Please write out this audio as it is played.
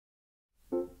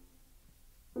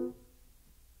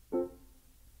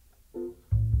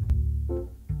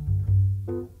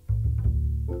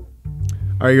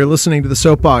All right, you're listening to the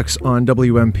Soapbox on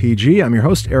WMPG. I'm your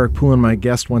host, Eric Poulin. My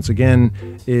guest once again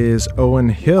is Owen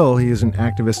Hill. He is an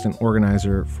activist and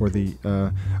organizer for the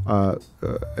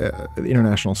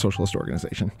International Socialist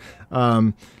Organization.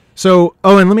 So,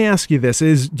 Owen, let me ask you this: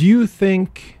 do you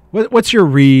think what's your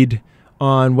read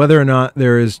on whether or not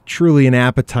there is truly an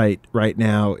appetite right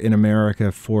now in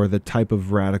America for the type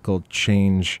of radical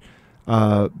change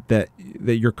that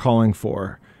you're calling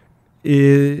for?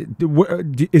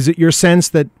 Is it your sense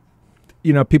that,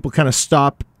 you know, people kind of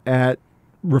stop at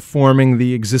reforming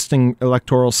the existing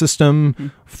electoral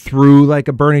system through like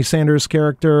a Bernie Sanders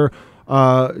character,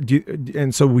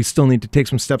 and so we still need to take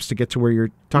some steps to get to where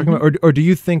you're talking about, or do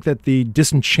you think that the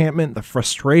disenchantment, the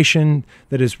frustration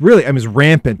that is really, is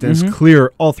rampant and is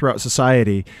clear all throughout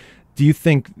society, do you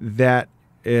think that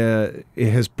it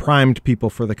has primed people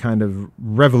for the kind of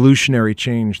revolutionary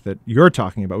change that you're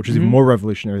talking about, which is even more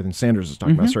revolutionary than Sanders is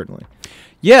talking about, certainly?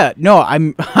 Yeah, no,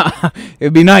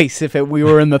 it'd be nice if we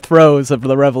were in the throes of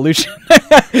the revolution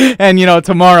and, you know,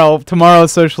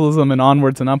 tomorrow's socialism and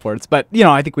onwards and upwards. But, you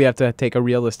know, I think we have to take a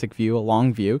realistic view, a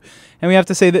long view, and we have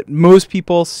to say that most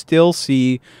people still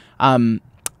see,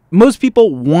 most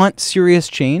people want serious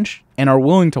change and are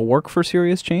willing to work for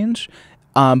serious change,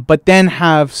 but then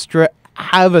have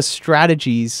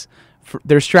strategies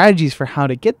for how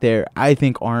to get there, I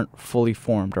think, aren't fully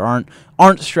formed or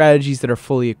aren't strategies that are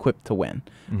fully equipped to win.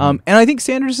 And I think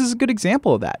Sanders is a good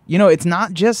example of that. You know, it's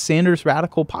not just Sanders'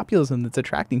 radical populism that's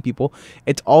attracting people.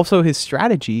 It's also his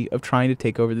strategy of trying to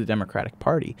take over the Democratic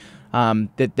Party.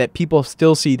 That people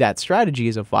still see that strategy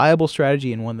as a viable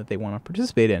strategy and one that they want to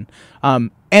participate in.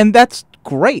 And that's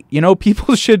great. You know,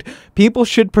 people should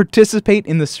participate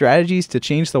in the strategies to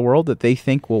change the world that they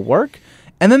think will work.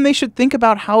 And then they should think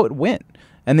about how it went,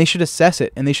 and they should assess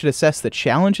it, and they should assess the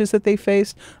challenges that they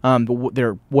faced,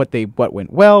 what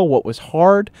went well, what was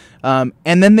hard, and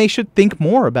then they should think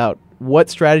more about what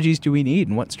strategies do we need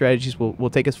and what strategies will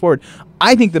take us forward.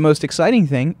 I think the most exciting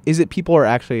thing is that people are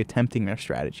actually attempting their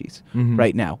strategies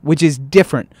right now, which is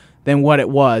different than what it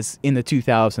was in the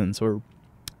 2000s, or,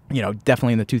 you know,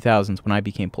 definitely in the 2000s when I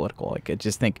became political. Like, I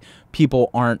just think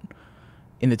people aren't.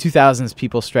 In the 2000s,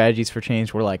 people's strategies for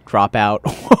change were like drop out,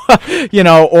 you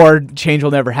know, or change will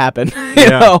never happen, you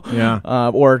know,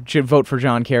 or vote for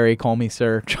John Kerry, call me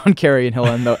sir, John Kerry, and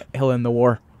he'll end the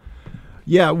war.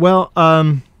 Yeah, well,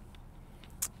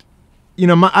 you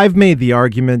know, I've made the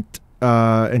argument,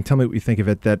 and tell me what you think of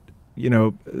it, that, you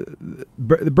know,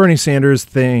 the Bernie Sanders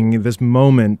thing, this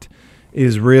moment,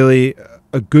 is really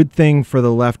a good thing for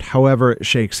the left, however it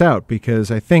shakes out, because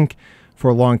I think for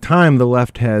a long time, the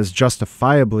left has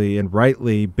justifiably and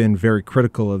rightly been very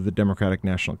critical of the Democratic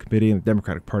National Committee and the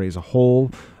Democratic Party as a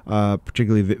whole,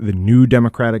 particularly the new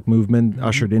Democratic movement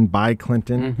ushered in by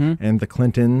Clinton and the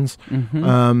Clintons.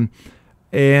 But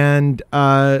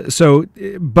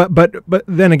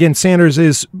then again, Sanders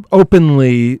is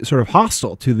openly sort of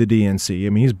hostile to the DNC.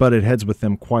 I mean, he's butted heads with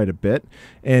them quite a bit,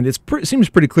 and it seems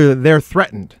pretty clear that they're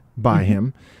threatened by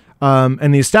him.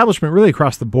 And the establishment really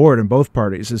across the board in both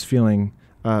parties is feeling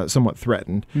somewhat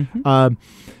threatened.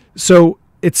 So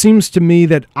it seems to me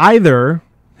that either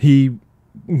he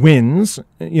wins,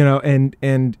 you know,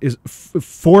 and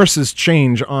forces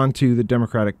change onto the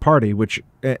Democratic Party, which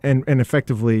and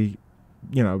effectively,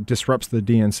 you know, disrupts the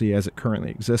DNC as it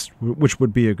currently exists, which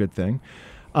would be a good thing.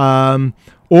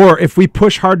 Or if we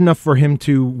push hard enough for him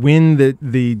to win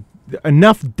the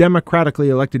enough democratically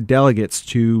elected delegates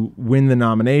to win the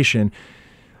nomination,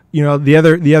 you know, the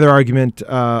other argument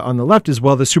on the left is,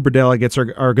 well, the superdelegates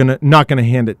are not gonna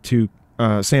hand it to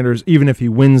Sanders, even if he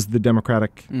wins the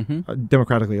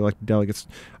democratically elected delegates.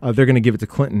 They're going to give it to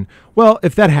Clinton. Well,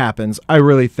 if that happens, I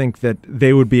really think that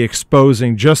they would be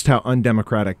exposing just how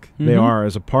undemocratic they are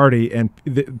as a party, and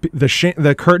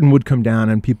the curtain would come down,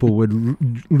 and people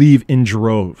would leave in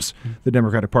droves the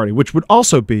Democratic Party, which would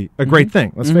also be a great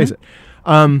thing. Let's face it.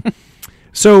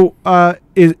 So,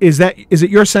 is it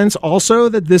your sense also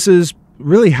that this is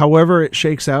really, however it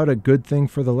shakes out, a good thing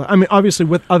for the left? I mean, obviously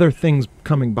with other things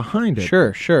coming behind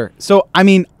it. Sure. So, I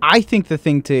mean, I think the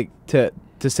thing to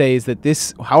say is that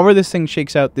this, however this thing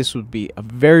shakes out, this would be a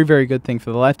very, very good thing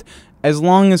for the left, as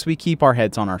long as we keep our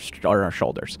heads on our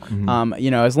shoulders. You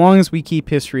know, as long as we keep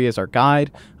history as our guide,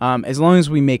 as long as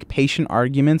we make patient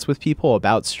arguments with people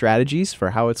about strategies for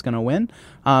how it's going to win,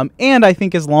 and I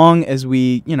think as long as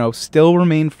we, you know, still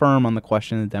remain firm on the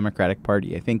question of the Democratic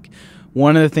Party, I think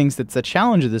one of the things that's the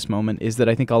challenge of this moment is that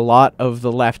I think a lot of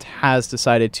the left has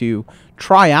decided to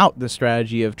try out the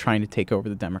strategy of trying to take over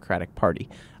the Democratic Party.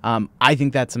 I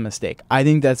think that's a mistake. I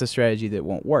think that's a strategy that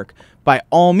won't work. By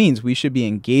all means, we should be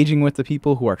engaging with the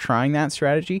people who are trying that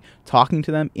strategy, talking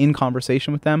to them, in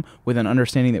conversation with them, with an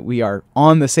understanding that we are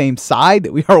on the same side,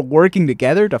 that we are working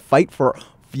together to fight for,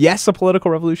 yes, a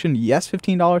political revolution, yes,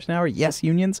 $15 an hour, yes,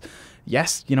 unions,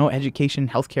 yes, education,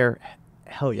 healthcare,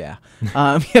 hell yeah.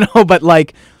 But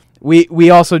like we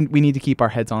need to keep our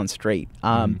heads on straight.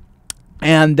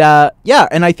 And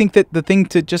I think that the thing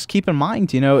to just keep in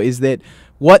mind, is that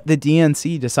what the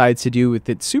DNC decides to do with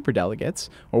its superdelegates,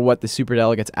 or what the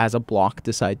superdelegates as a bloc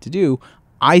decide to do,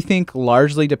 I think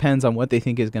largely depends on what they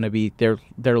think is going to be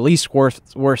their least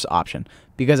worst option.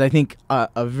 Because I think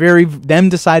them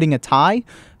deciding a tie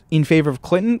in favor of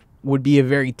Clinton would be a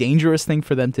very dangerous thing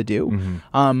for them to do.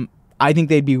 I think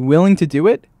they'd be willing to do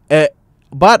it,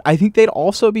 but I think they'd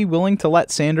also be willing to let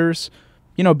Sanders,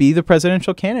 be the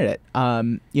presidential candidate.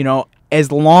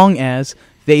 As long as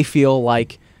they feel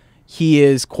like he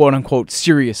is quote unquote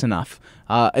serious enough,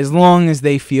 as long as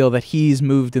they feel that he's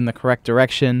moved in the correct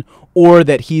direction, or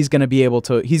that he's going to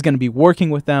be working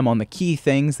with them on the key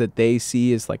things that they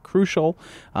see as like crucial,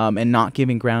 and not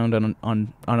giving ground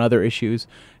on other issues.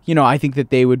 I think that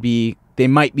they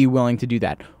might be willing to do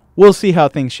that. We'll see how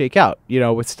things shake out.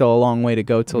 With still a long way to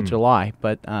go till July,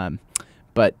 but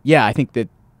yeah, I think that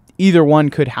either one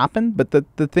could happen. But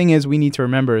the thing is, we need to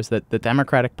remember is that the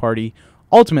Democratic Party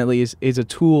ultimately is a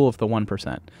tool of the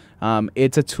 1%.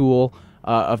 It's a tool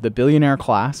of the billionaire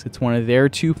class. It's one of their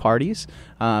two parties.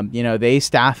 They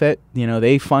staff it.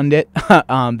 They fund it.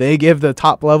 They give the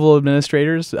top level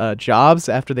administrators jobs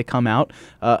after they come out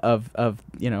of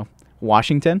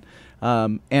Washington.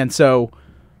 And so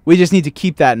we just need to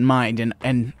keep that in mind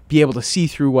and be able to see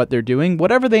through what they're doing,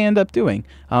 whatever they end up doing,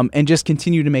 and just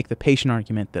continue to make the patient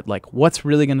argument that like what's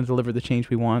really going to deliver the change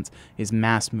we want is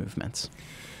mass movements.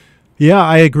 Yeah,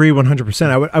 I agree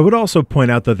 100%. I would also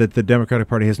point out, though, that the Democratic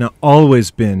Party has not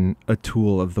always been a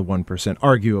tool of the 1%,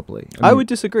 arguably. I would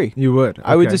disagree. You would? Okay.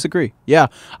 I would disagree. Yeah.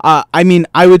 I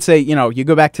would say, you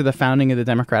go back to the founding of the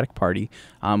Democratic Party.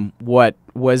 What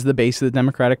was the base of the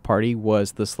Democratic Party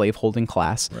was the slaveholding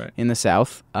class in the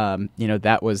South.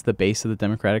 That was the base of the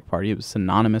Democratic Party. It was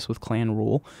synonymous with Klan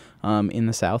rule in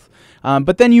the South.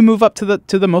 But then you move up to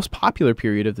the most popular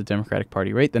period of the Democratic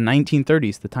Party, right? The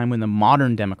 1930s, the time when the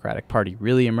modern Democratic Party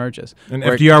really emerges. And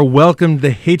FDR welcomed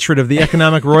the hatred of the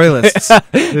economic royalists.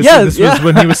 This was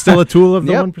when he was still a tool of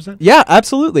the 1%? Yeah,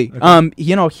 absolutely.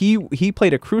 Okay. He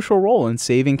played a crucial role in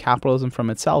saving capitalism from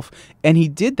itself, and he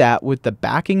did that with the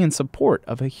backing and support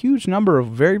of a huge number of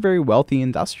very, very wealthy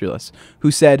industrialists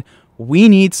who said, we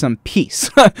need some peace.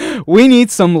 We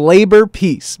need some labor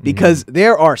peace, because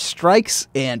there are strikes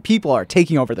and people are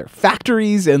taking over their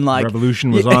factories, and like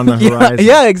revolution was on the horizon.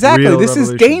 Yeah, exactly. This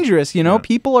revolution. is dangerous.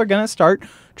 People are going to start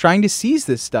trying to seize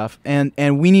this stuff,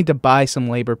 and we need to buy some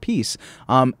labor peace.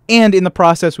 And in the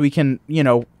process, we can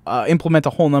implement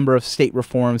a whole number of state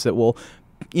reforms that will,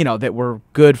 that were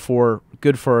good for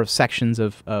sections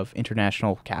of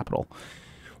international capital.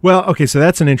 Well, okay, so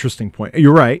that's an interesting point.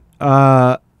 You're right.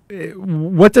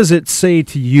 What does it say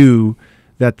to you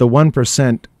that the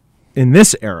 1% in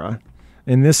this era,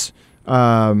 in this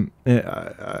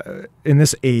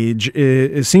age,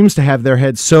 it seems to have their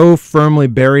heads so firmly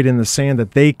buried in the sand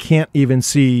that they can't even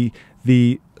see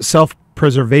the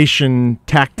self-preservation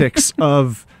tactics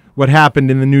of what happened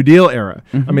in the New Deal era?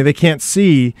 Mm-hmm. I mean, they can't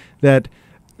see that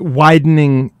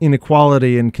widening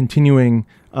inequality and continuing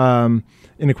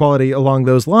inequality along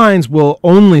those lines will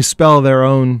only spell their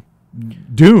own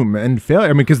doom and failure.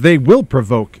 I mean, because they will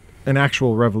provoke an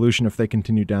actual revolution if they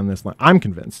continue down this line. I'm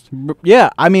convinced. Yeah,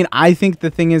 I mean, I think the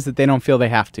thing is that they don't feel they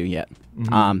have to yet.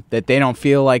 Mm-hmm. That they don't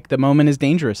feel like the moment is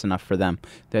dangerous enough for them,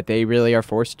 that they really are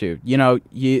forced to.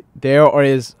 There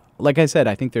is, like I said,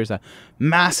 I think there's a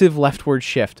massive leftward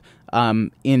shift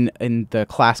in the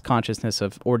class consciousness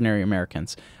of ordinary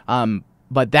Americans.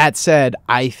 But that said,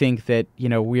 I think that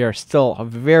we are still a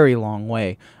very long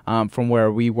way from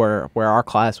where our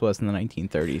class was in the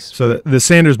 1930s. So the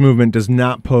Sanders movement does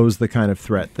not pose the kind of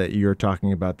threat that you're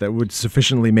talking about that would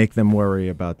sufficiently make them worry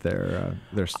about their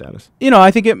status.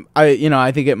 I think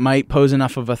it might pose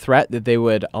enough of a threat that they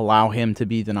would allow him to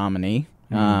be the nominee.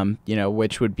 Mm-hmm.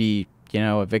 Which would be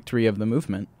a victory of the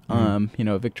movement. Mm-hmm.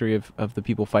 A victory of the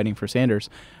people fighting for Sanders.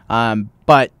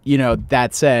 But that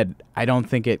said, I don't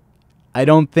think it I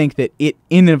don't think that it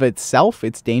in of itself,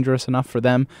 it's dangerous enough for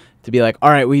them to be like, all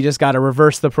right, we just got to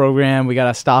reverse the program. We got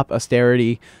to stop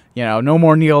austerity. No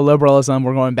more neoliberalism.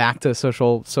 We're going back to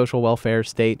social welfare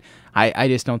state. I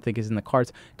just don't think is in the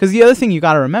cards. Because the other thing you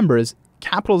got to remember is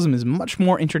capitalism is much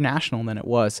more international than it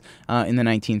was in the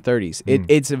 1930s.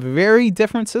 It's a very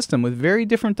different system with very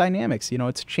different dynamics.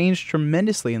 It's changed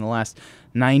tremendously in the last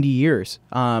 90 years.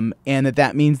 And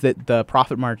that means that the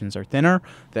profit margins are thinner,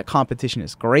 that competition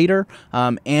is greater,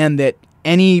 and that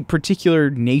any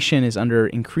particular nation is under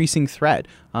increasing threat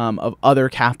of other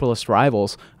capitalist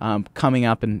rivals coming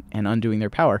up and undoing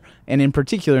their power. And in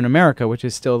particular in America, which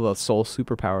is still the sole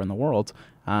superpower in the world,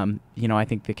 I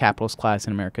think the capitalist class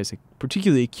in America is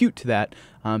particularly acute to that.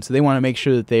 So they want to make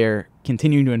sure that they're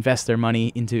continuing to invest their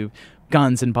money into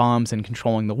guns and bombs and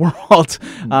controlling the world,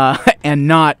 and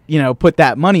not, put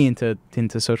that money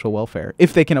into social welfare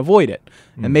if they can avoid it.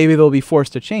 And maybe they'll be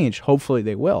forced to change. Hopefully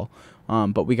they will.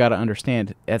 But we got to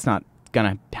understand that's not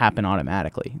going to happen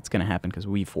automatically. It's going to happen because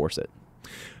we force it.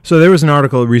 So there was an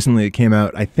article recently that came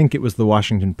out, I think it was the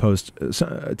Washington Post,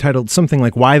 titled something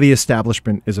like "Why the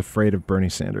Establishment is Afraid of Bernie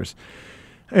Sanders."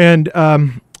 And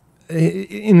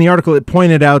in the article, it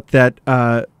pointed out that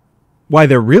why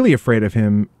they're really afraid of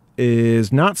him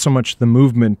is not so much the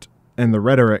movement and the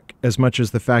rhetoric as much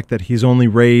as the fact that he's only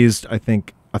raised, I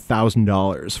think,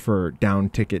 $1,000 for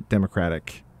down-ticket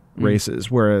Democratic races,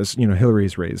 whereas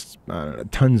Hillary's raised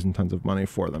tons and tons of money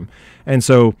for them, and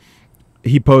so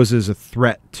he poses a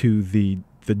threat to the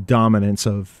dominance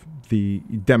of the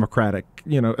Democratic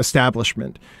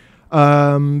establishment.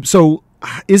 So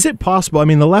is it possible? I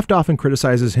mean, the left often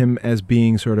criticizes him as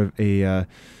being sort of a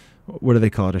what do they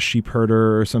call it? A sheep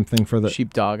herder or something for the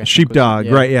sheepdog. Sheepdog,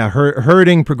 right? Yeah,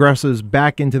 herding progressives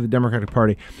back into the Democratic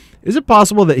Party. Is it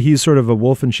possible that he's sort of a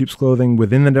wolf in sheep's clothing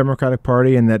within the Democratic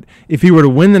Party, and that if he were to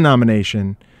win the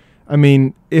nomination, I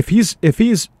mean, if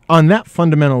he's on that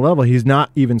fundamental level, he's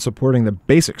not even supporting the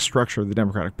basic structure of the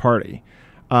Democratic Party,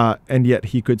 and yet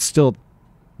he could still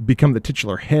become the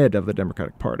titular head of the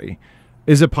Democratic Party.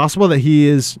 Is it possible that he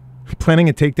is planning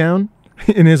a takedown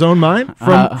in his own mind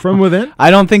from within? I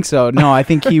don't think so. No, I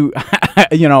think he,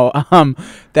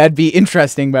 that'd be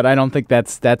interesting, but I don't think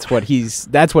that's what his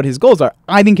goals are.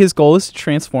 I think his goal is to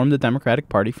transform the Democratic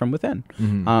Party from within.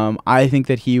 I think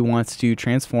that he wants to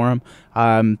transform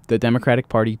the Democratic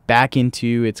Party back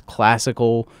into its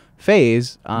classical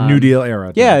phase. New Deal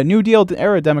era. Yeah, New Deal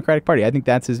era Democratic Party. I think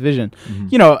that's his vision.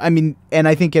 And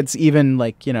I think it's even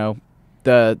like,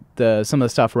 the some of the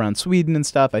stuff around Sweden and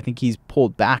stuff, I think he's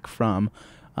pulled back from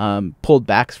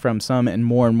some and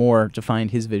more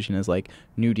defined his vision as like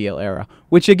New Deal era,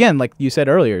 which again, like you said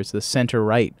earlier, is the center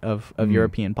right of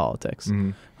European politics.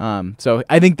 So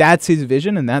I think that's his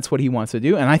vision and that's what he wants to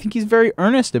do. And I think he's very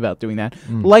earnest about doing that.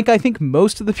 Like I think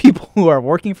most of the people who are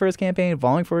working for his campaign,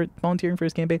 volunteering for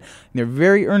his campaign, they're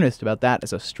very earnest about that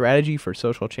as a strategy for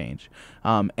social change.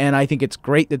 And I think it's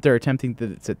great that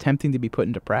it's attempting to be put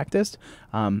into practice.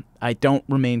 I don't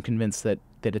remain convinced that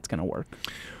it's going to work.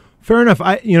 Fair enough.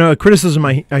 A criticism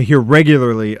I hear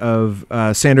regularly of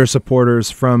Sanders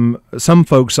supporters from some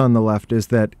folks on the left is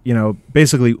that,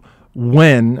 basically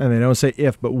when, and they don't say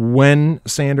if, but when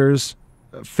Sanders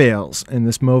fails and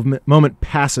this moment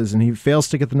passes and he fails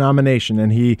to get the nomination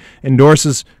and he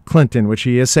endorses Clinton, which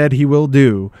he has said he will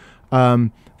do,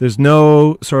 there's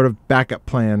no sort of backup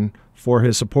plan for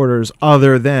his supporters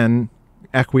other than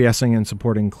acquiescing and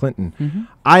supporting Clinton.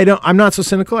 I'm not so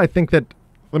cynical. I think that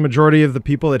the majority of the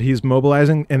people that he's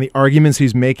mobilizing and the arguments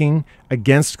he's making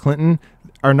against Clinton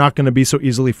are not going to be so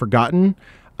easily forgotten.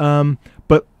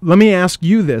 But let me ask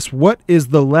you this. What is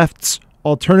the left's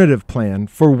alternative plan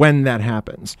for when that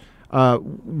happens?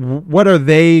 What are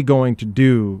they going to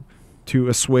do to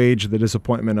assuage the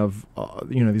disappointment of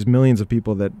these millions of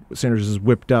people that Sanders has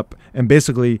whipped up and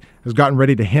basically has gotten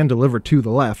ready to hand deliver to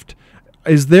the left?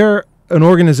 Is there an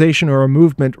organization or a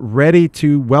movement ready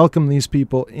to welcome these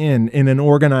people in an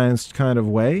organized kind of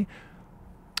way?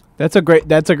 That's a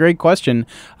great question.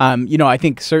 I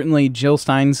think certainly Jill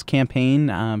Stein's campaign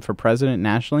for president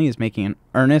nationally is making an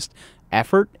earnest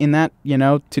effort in that,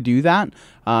 to do that.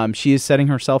 She is setting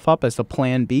herself up as the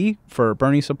plan B for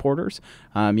Bernie supporters.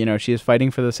 She is fighting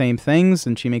for the same things,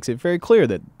 and she makes it very clear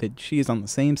that she is on the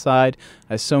same side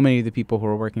as so many of the people who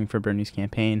are working for Bernie's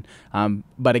campaign.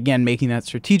 But again, making that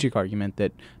strategic argument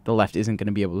that the left isn't going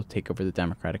to be able to take over the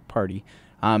Democratic Party.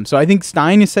 So I think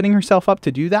Stein is setting herself up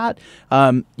to do that.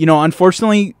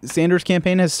 Unfortunately, Sanders'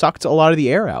 campaign has sucked a lot of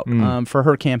the air out for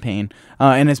her campaign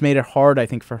and has made it hard, I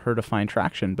think, for her to find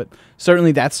traction. But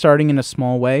certainly that's starting in a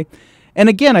small way. And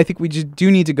again, I think we just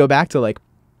do need to go back to, like,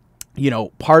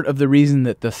 part of the reason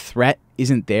that the threat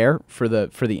isn't there for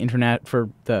the internet, for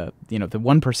the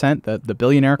 1%, the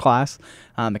billionaire class,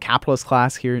 the capitalist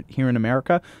class here in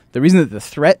America, the reason that the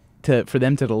threat for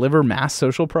them to deliver mass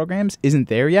social programs isn't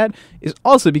there yet is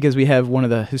also because we have one of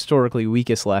the historically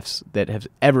weakest lefts that have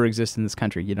ever existed in this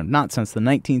country. Not since the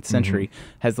 19th century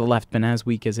has the left been as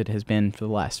weak as it has been for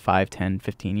the last 5, 10,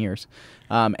 15 years.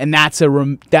 And that's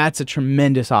a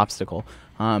tremendous obstacle.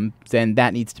 Then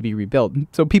that needs to be rebuilt.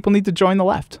 So people need to join the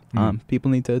left. People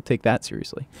need to take that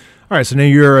seriously. All right, so now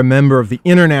you're a member of the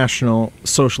International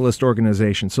Socialist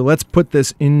Organization. So let's put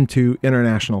this into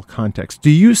international context. Do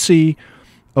you see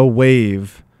a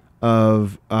wave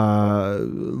of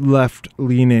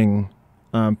left-leaning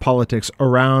politics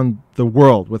around the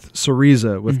world with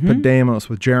Syriza, with Podemos,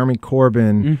 with Jeremy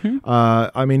Corbyn?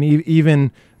 I mean,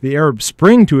 even the Arab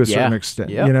Spring to a certain extent,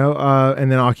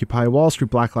 and then Occupy Wall Street,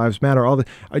 Black Lives Matter. All the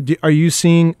are you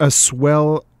seeing a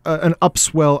an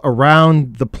upswell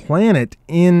around the planet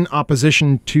in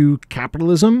opposition to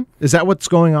capitalism? Is that what's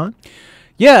going on?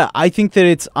 Yeah, I think that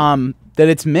it's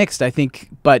mixed. I think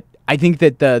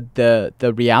that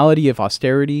the reality of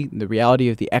austerity, the reality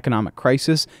of the economic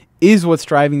crisis is what's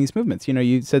driving these movements.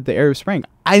 You said the Arab Spring.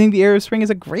 I think the Arab Spring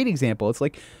is a great example. It's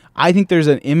like, I think there's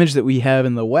an image that we have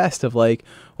in the West of like,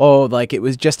 it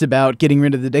was just about getting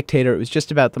rid of the dictator. It was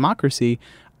just about democracy.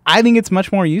 I think it's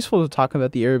much more useful to talk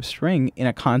about the Arab Spring in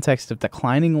a context of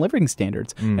declining living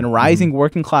standards and rising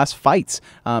working class fights,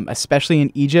 especially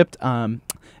in Egypt,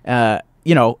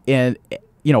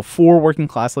 for working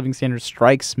class living standards,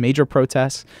 strikes, major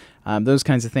protests, those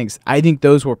kinds of things. I think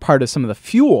those were part of some of the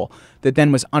fuel that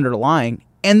then was underlying,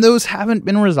 and those haven't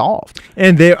been resolved.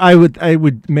 And I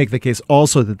would make the case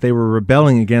also that they were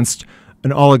rebelling against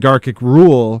an oligarchic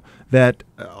rule that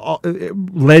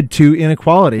led to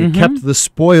inequality, kept the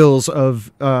spoils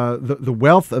of the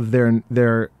wealth of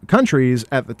their countries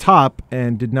at the top,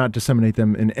 and did not disseminate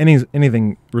them in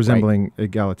anything resembling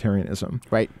egalitarianism.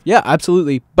 Right. Yeah,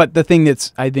 absolutely. But the thing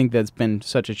I think that's been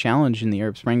such a challenge in the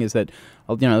Arab Spring is that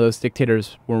those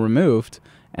dictators were removed,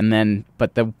 and then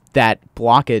that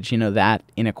blockage, that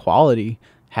inequality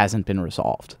hasn't been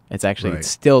resolved. It's actually it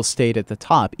still stayed at the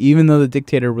top, even though the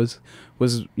dictator was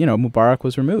Mubarak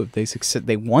was removed.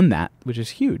 They won that, which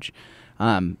is huge.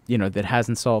 That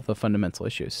hasn't solved the fundamental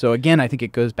issues. So again, I think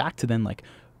it goes back to then like,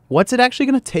 what's it actually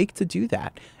going to take to do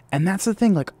that? And that's the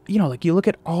thing. Like you look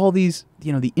at all these,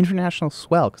 the international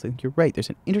swell. Because I think you're right. There's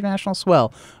an international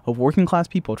swell of working class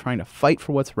people trying to fight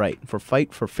for what's right,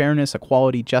 fight for fairness,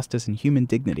 equality, justice, and human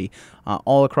dignity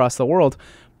all across the world.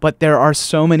 But there are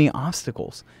so many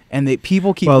obstacles, and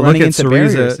people keep running into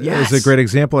barriers. Is a great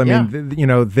example. I mean,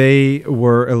 they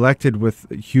were elected with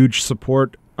huge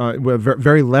support,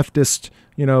 very leftist,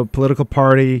 political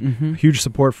party, huge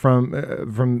support from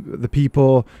the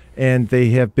people, and they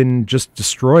have been just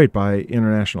destroyed by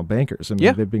international bankers. I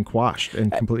mean, they've been quashed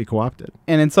and completely co-opted.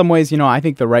 And in some ways, I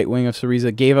think the right wing of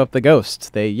Syriza gave up the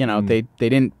ghost. They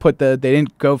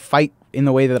didn't go fight in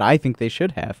the way that I think they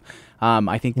should have.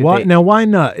 I think that why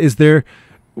not? Is there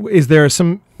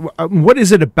some? What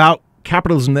is it about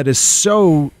capitalism that is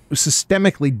so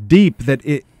systemically deep that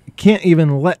it can't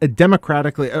even let a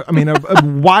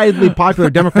widely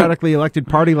popular democratically elected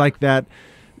party like that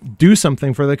do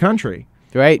something for the country?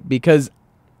 Right, because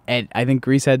I think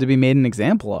Greece had to be made an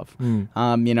example of.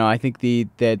 I think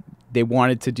that they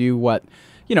wanted to do what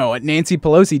Nancy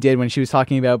Pelosi did when she was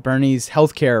talking about Bernie's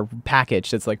healthcare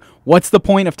package. That's like, what's the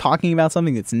point of talking about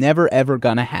something that's never, ever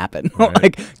going to happen?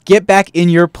 Like, get back in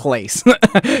your place.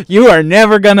 You are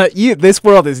never going to, this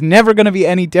world is never going to be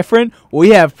any different.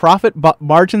 We have profit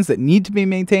margins that need to be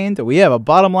maintained. We have a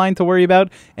bottom line to worry about,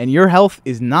 and your health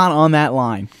is not on that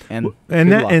line. And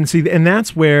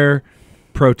that's where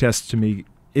protest to me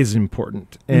is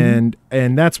important. And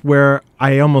that's where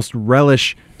I almost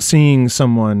relish seeing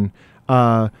someone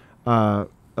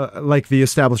like the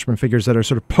establishment figures that are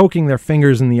sort of poking their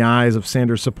fingers in the eyes of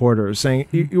Sanders supporters, saying,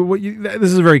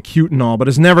 this is very cute and all, but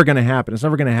it's never going to happen. It's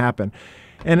never going to happen.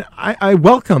 And I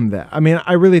welcome that. I mean,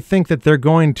 I really think that they're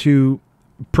going to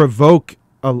provoke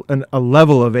a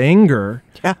level of anger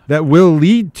that will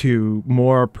lead to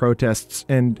more protests.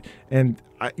 And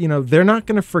they're not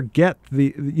going to forget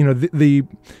the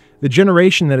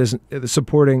generation that is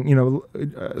supporting,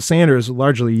 Sanders,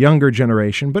 largely younger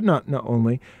generation, but not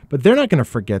only, but they're not going to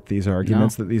forget these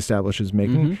arguments that the establishment is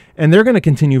making, and they're going to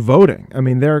continue voting. I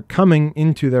mean, they're coming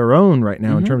into their own right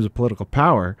now in terms of political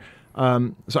power.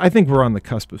 So I think we're on the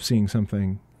cusp of seeing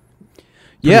something.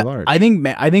 Yeah, large. I think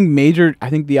the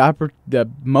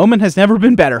moment has never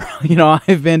been better. I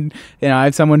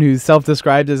have someone who's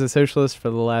self-described as a socialist for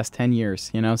the last 10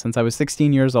 years, since I was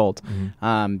 16 years old.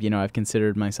 I've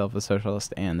considered myself a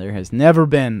socialist, and there has never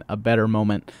been a better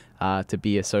moment to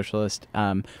be a socialist.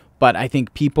 But I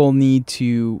think people need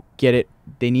to get it.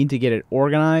 They need to get it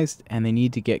organized, and they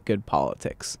need to get good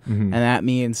politics. And that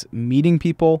means meeting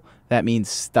people. That means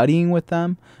studying with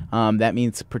them. That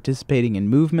means participating in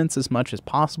movements as much as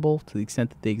possible to the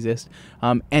extent that they exist.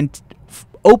 And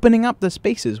opening up the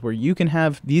spaces where you can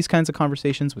have these kinds of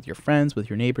conversations with your friends, with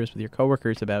your neighbors, with your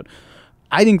coworkers about,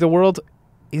 I think the world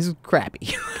is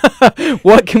crappy.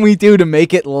 What can we do to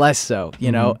make it less so,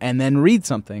 and then read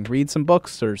some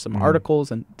books or some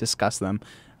articles and discuss them.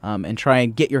 And try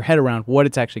and get your head around what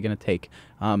it's actually going to take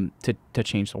to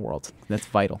change the world. That's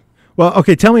vital. Well,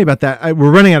 okay, tell me about that.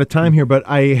 We're running out of time here, but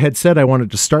I had said I wanted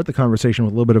to start the conversation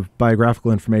with a little bit of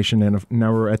biographical information, and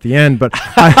now we're at the end. But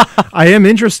I am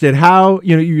interested how,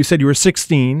 you said you were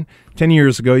 16, 10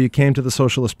 years ago, you came to the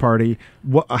Socialist Party.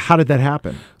 How did that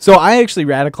happen? So I actually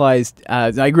radicalized.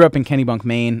 I grew up in Kennebunk,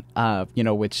 Maine,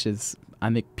 which is,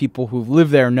 I think people who live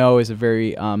there know is a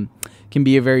very... can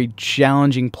be a very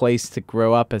challenging place to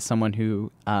grow up as someone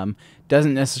who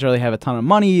doesn't necessarily have a ton of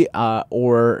money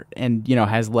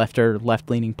has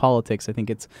left-leaning politics. I think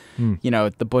it's,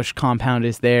 the Bush compound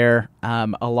is there.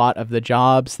 A lot of the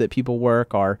jobs that people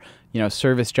work are,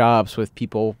 service jobs with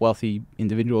wealthy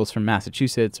individuals from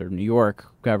Massachusetts or New York,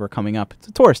 whoever coming up. It's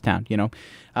a tourist town,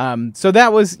 So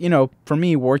that was, for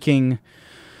me, working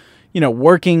in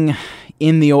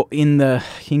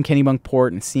Kennebunk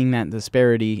Port and seeing that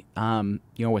disparity,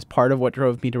 was part of what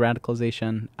drove me to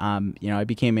radicalization. I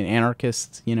became an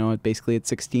anarchist, basically at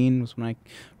 16 was when I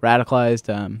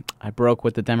radicalized. I broke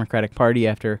with the Democratic Party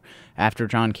after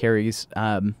John Kerry's,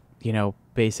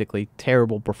 basically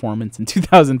terrible performance in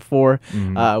 2004,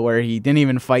 where he didn't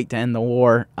even fight to end the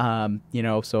war.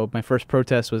 So my first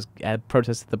protest was a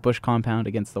protest at the Bush compound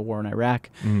against the war in Iraq.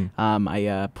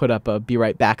 I put up a "Be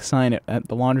Right Back" sign at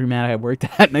the laundromat I worked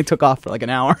at, and I took off for like an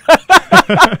hour,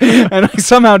 and I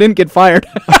somehow didn't get fired.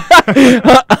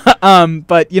 But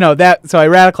so I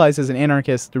radicalized as an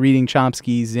anarchist, reading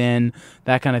Chomsky, Zen,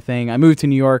 that kind of thing. I moved to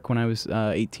New York when I was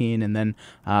 18, and then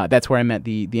that's where I met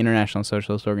the International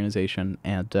Socialist Organization.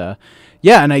 And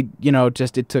and I,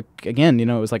 it took, again,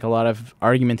 it was like a lot of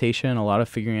argumentation, a lot of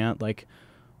figuring out like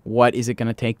what is it going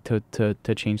to take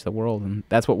to change the world, and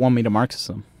that's what won me to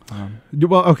Marxism.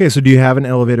 Well, okay, so do you have an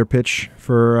elevator pitch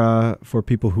for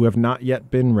people who have not yet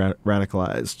been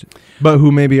radicalized, but who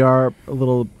maybe are a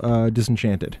little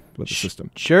disenchanted with the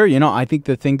system? Sure. I think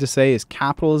the thing to say is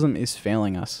capitalism is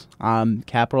failing us.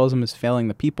 Capitalism is failing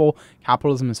the people.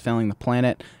 Capitalism is failing the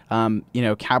planet.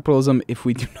 Capitalism, if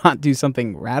we do not do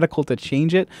something radical to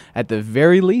change it, at the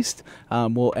very least,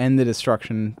 will end the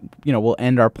destruction, will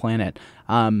end our planet.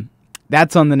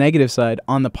 That's on the negative side.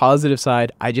 On the positive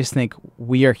side, I just think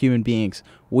we are human beings.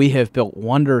 We have built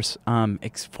wonders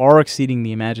far exceeding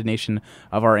the imagination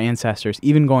of our ancestors,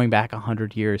 even going back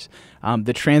 100 years.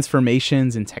 The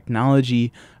transformations in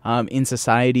technology in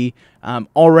society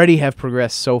already have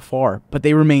progressed so far, but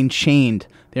they remain chained.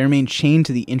 They remain chained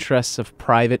to the interests of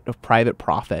private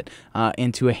profit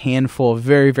and to a handful of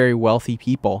very, very wealthy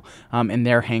people and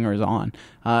their hangers-on.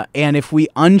 And if we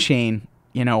unchain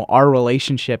our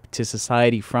relationship to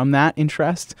society from that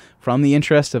interest, from the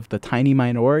interest of the tiny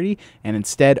minority, and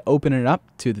instead open it up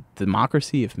to the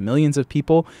democracy of millions of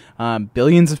people,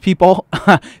 billions of people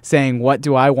saying, what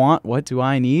do I want? What do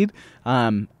I need?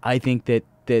 I think that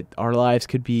our lives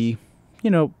could be,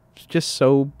 just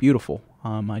so beautiful.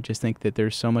 I just think that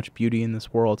there's so much beauty in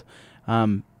this world,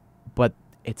 but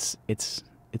it's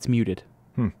muted.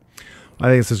 I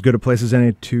think it's as good a place as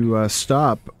any to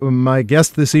stop. My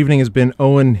guest this evening has been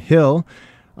Owen Hill,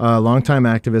 a longtime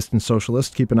activist and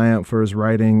socialist. Keep an eye out for his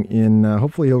writing in,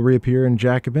 hopefully he'll reappear in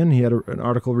Jacobin. He had an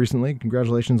article recently.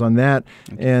 Congratulations on that.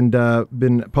 And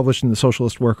been published in the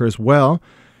Socialist Worker as well.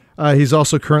 He's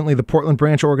also currently the Portland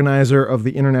branch organizer of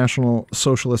the International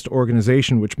Socialist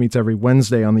Organization, which meets every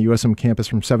Wednesday on the USM campus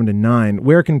from 7 to 9.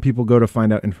 Where can people go to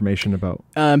find out information about?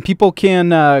 People can,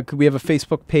 we have a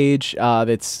Facebook page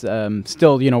that's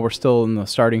still, we're still in the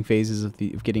starting phases of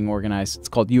getting organized. It's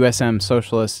called USM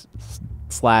Socialist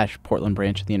 / Portland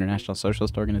branch of the International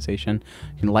Socialist Organization.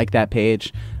 You can like that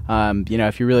page.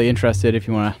 If you're really interested, if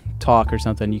you want to talk or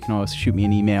something, you can always shoot me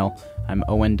an email. I'm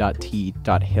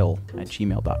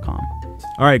owen.t.hill@gmail.com.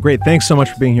 All right, great. Thanks so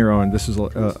much for being here, Owen. This is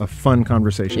a fun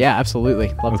conversation. Yeah,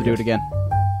 absolutely. Love to do it again.